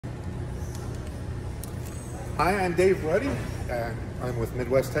Hi, I'm Dave Ruddy. I'm with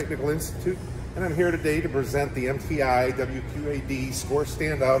Midwest Technical Institute, and I'm here today to present the MTI WQAD Score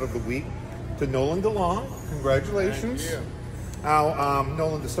Standout of the Week to Nolan, DeLong. Congratulations. Thank you. Now,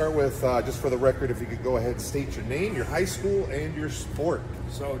 Nolan, to start with, just for the record, if you could go ahead and state your name, your high school, and your sport.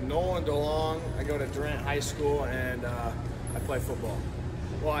 So Nolan, DeLong. I go to Durant High School, and I play football.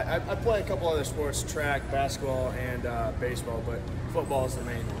 Well, I play a couple other sports, track, basketball, and baseball, but football is the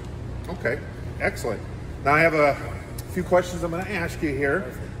main one. Okay, excellent. Now, I have a few questions I'm going to ask you here.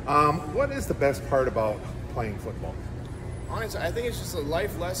 What is the best part about playing football? Honestly, I think it's just the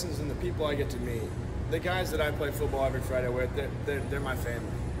life lessons and the people I get to meet. The guys that I play football every Friday with, they're my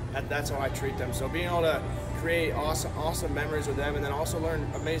family. That's how I treat them. So being able to create awesome memories with them and then also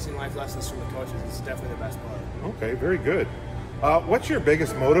learn amazing life lessons from the coaches is definitely the best part. Okay, very good. What's your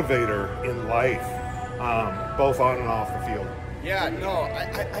biggest motivator in life, both on and off the field? Yeah, no,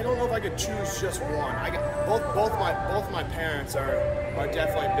 I don't know if I could choose just one. I got both my parents are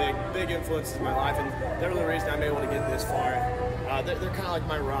definitely big influences in my life, and they're the reason I'm able to get this far. They're kind of like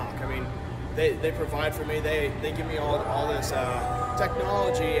my rock. I mean, they provide for me. They give me all this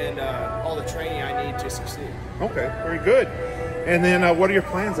technology and all the training I need to succeed. Okay, very good. And then what are your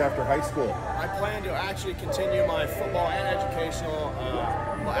plans after high school? I plan to actually continue my football and educational,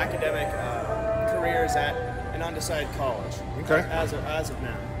 academic careers at an undecided college. Okay. As of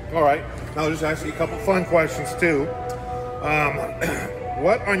now. All right. Now I'll just ask you a couple fun questions too.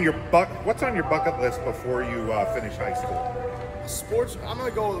 What's on your bucket list before you finish high school? Sports. I'm going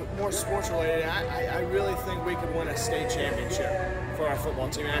to go more sports related. I really think we could win a state championship for our football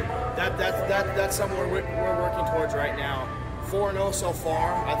team, and that's something we're working towards right now. 4-0 so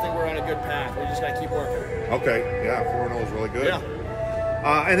far. I think we're on a good path. We just got to keep working. Okay. Yeah, 4-0 is really good. Yeah.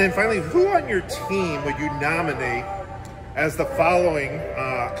 And then finally, who on your team would you nominate as the following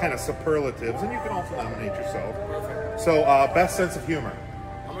kind of superlatives? And you can also nominate yourself. Perfect. So, best sense of humor.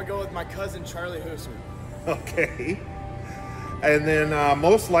 I'm going to go with my cousin, Charlie Hoosman. Okay. And then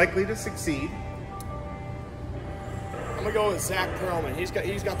most likely to succeed. I'm going to go with Zach Perlman. He's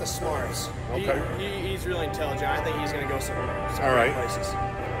got the smarts. Okay. He's really intelligent. I think he's going to go some All right. places.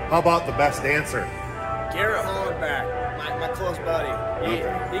 How about the best dancer? Garrett Hollenbach. My close buddy.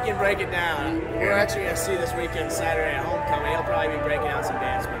 He can break it down. Yeah. We're actually going to see this weekend, Saturday at homecoming. He'll probably be breaking out some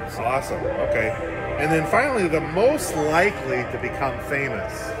dance moves. Awesome. Okay. And then finally, the most likely to become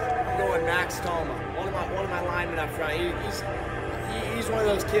famous. I'm going Max Toma, one of my linemen up front. He's one of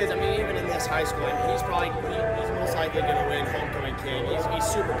those kids. I mean, even in this high school, he's most likely going to win homecoming king. He's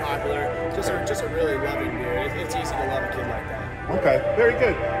super popular. Just a really loving dude. It's easy to love a kid like that. Okay. Very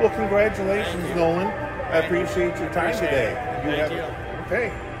good. Well, congratulations, Nolan. I appreciate your time today. Thank you.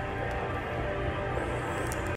 Okay.